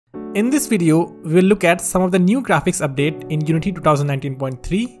In this video, we will look at some of the new graphics update in Unity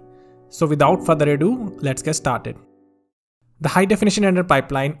 2019.3. So without further ado, let's get started. The High Definition Render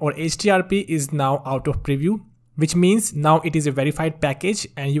Pipeline or HDRP is now out of preview, which means now it is a verified package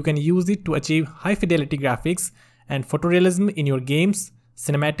and you can use it to achieve high fidelity graphics and photorealism in your games,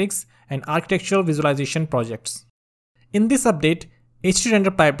 cinematics, and architectural visualization projects. In this update, HD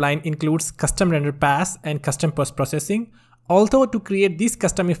Render Pipeline includes custom render pass and custom post-processing. Although to create these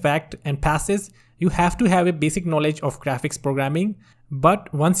custom effects and passes, you have to have a basic knowledge of graphics programming,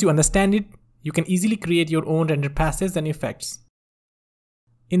 but once you understand it, you can easily create your own render passes and effects.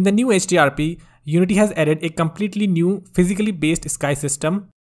 In the new HDRP, Unity has added a completely new physically based sky system.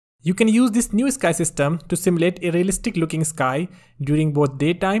 You can use this new sky system to simulate a realistic looking sky during both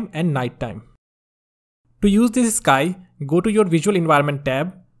daytime and nighttime. To use this sky, go to your Visual Environment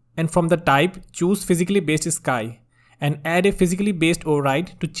tab and from the type choose Physically Based Sky and add a physically based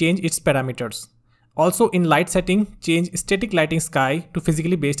override to change its parameters. Also in light setting, change Static Lighting Sky to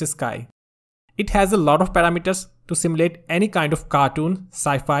Physically Based Sky. It has a lot of parameters to simulate any kind of cartoon,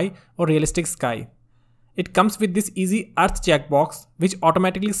 sci-fi or realistic sky. It comes with this easy Earth checkbox which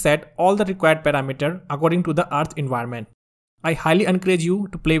automatically set all the required parameters according to the Earth environment. I highly encourage you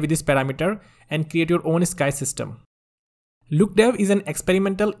to play with this parameter and create your own sky system. LookDev is an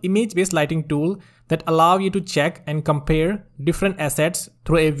experimental image-based lighting tool that allows you to check and compare different assets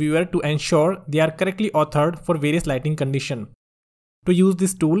through a viewer to ensure they are correctly authored for various lighting conditions. To use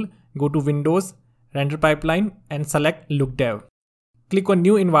this tool, go to Windows, Render Pipeline and select LookDev. Click on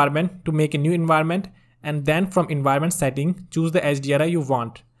New Environment to make a new environment and then from Environment Setting, choose the HDRI you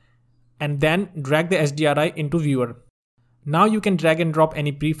want and then drag the HDRI into Viewer. Now you can drag and drop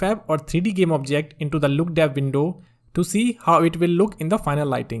any prefab or 3D game object into the LookDev window to see how it will look in the final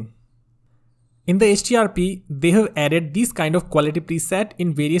lighting. In the HDRP, they have added this kind of quality preset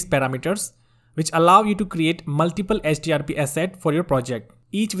in various parameters, which allow you to create multiple HDRP assets for your project,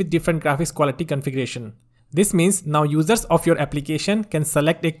 each with different graphics quality configuration. This means now users of your application can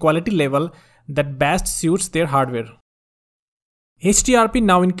select a quality level that best suits their hardware. HDRP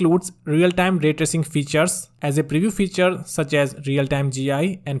now includes real-time ray tracing features as a preview feature such as real-time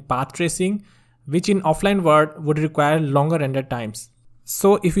GI and path tracing, which in offline world would require longer render times.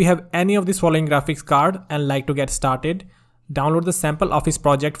 So if you have any of these following graphics card and like to get started, download the sample Office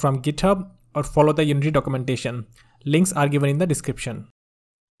project from GitHub or follow the Unity documentation. Links are given in the description.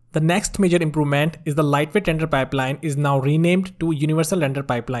 The next major improvement is the lightweight render pipeline is now renamed to Universal Render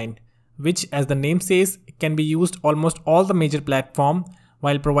Pipeline, which as the name says can be used almost all the major platforms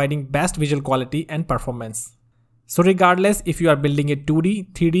while providing best visual quality and performance. So regardless if you are building a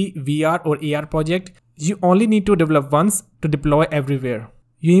 2D, 3D, VR or AR project, you only need to develop once to deploy everywhere.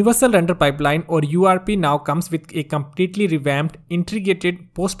 Universal Render Pipeline or URP now comes with a completely revamped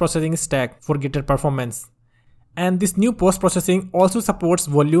integrated post-processing stack for greater performance. And this new post-processing also supports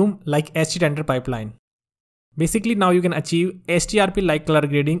volume like HD Render Pipeline. Basically now you can achieve HDRP-like color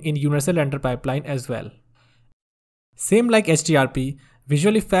grading in Universal Render Pipeline as well. Same like HDRP,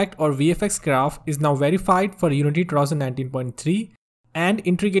 Visual Effect or VFX graph is now verified for Unity 2019.3 and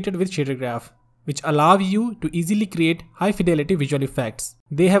integrated with shader graph, which allow you to easily create high fidelity visual effects.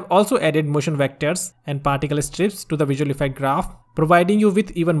 They have also added motion vectors and particle strips to the visual effect graph, providing you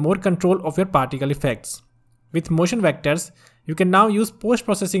with even more control of your particle effects. With motion vectors, you can now use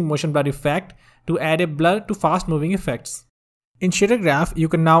post-processing motion blur effect to add a blur to fast moving effects. In shader graph, you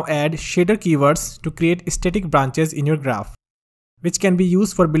can now add shader keywords to create static branches in your graph, which can be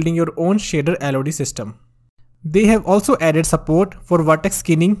used for building your own shader LOD system. They have also added support for vertex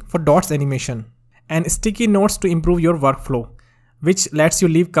skinning for dots animation and sticky notes to improve your workflow, which lets you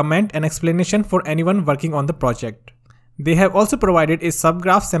leave comment and explanation for anyone working on the project. They have also provided a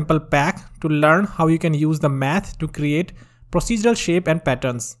subgraph sample pack to learn how you can use the math to create procedural shape and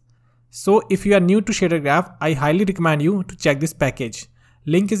patterns. So if you are new to shader graph, I highly recommend you to check this package.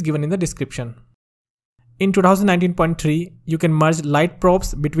 Link is given in the description. In 2019.3, you can merge light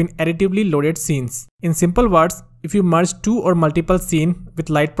probes between additively loaded scenes. In simple words, if you merge two or multiple scenes with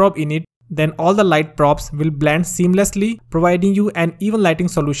light probe in it, then all the light probes will blend seamlessly, providing you an even lighting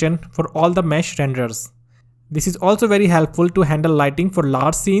solution for all the mesh renders. This is also very helpful to handle lighting for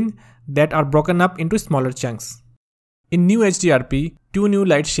large scenes that are broken up into smaller chunks. In new HDRP, two new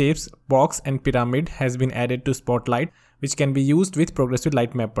light shapes, box and pyramid has been added to Spotlight, which can be used with Progressive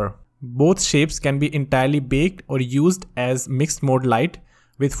Light Mapper. Both shapes can be entirely baked or used as mixed mode light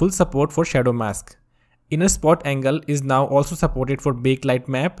with full support for shadow mask. Inner spot angle is now also supported for baked light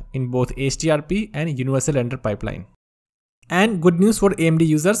map in both HDRP and Universal Render Pipeline. And good news for AMD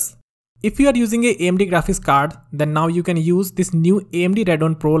users, If you are using a AMD graphics card, then now you can use this new AMD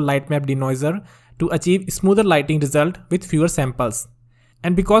RADEON Pro LIGHTMAP denoiser to achieve smoother lighting result with fewer samples.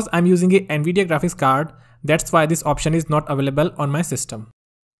 And because I'm using a NVIDIA graphics card, that's why this option is not available on my system.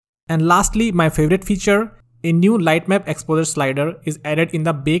 And lastly, my favorite feature, a new LIGHTMAP exposure slider is added in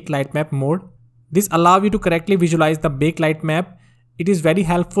the Bake LIGHTMAP mode. This allows you to correctly visualize the Bake LIGHTMAP. It is very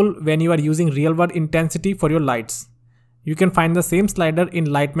helpful when you are using real-world intensity for your lights. You can find the same slider in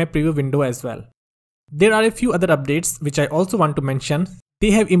LIGHTMAP preview window as well. There are a few other updates which I also want to mention. They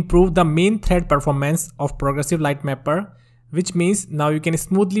have improved the main thread performance of Progressive LIGHTMAPper, which means now you can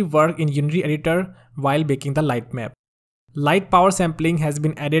smoothly work in Unity editor while baking the LIGHTMAP. Light power sampling has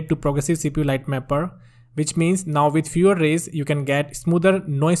been added to Progressive CPU LIGHTMAPper, which means now with fewer rays you can get smoother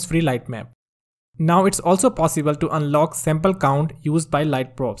noise-free LIGHTMAP. Now it's also possible to unlock sample count used by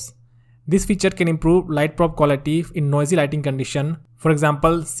light probes. This feature can improve light probe quality in noisy lighting condition, for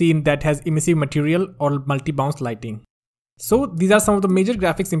example scene that has emissive material or multi-bounce lighting. So these are some of the major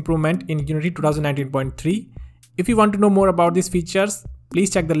graphics improvement in Unity 2019.3. If you want to know more about these features, please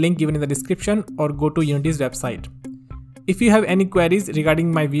check the link given in the description or go to Unity's website. If you have any queries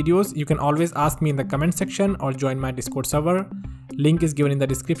regarding my videos, you can always ask me in the comment section or join my Discord server. Link is given in the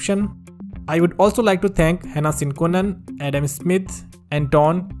description. I would also like to thank Hannah Sinkonen, Adam Smith,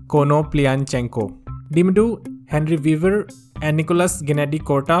 Anton Konoplyanchenko, Dimdu, Henry Weaver, and Nicholas Gennady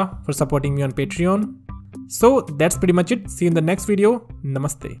Korta for supporting me on Patreon. So that's pretty much it. See you in the next video.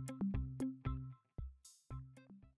 Namaste.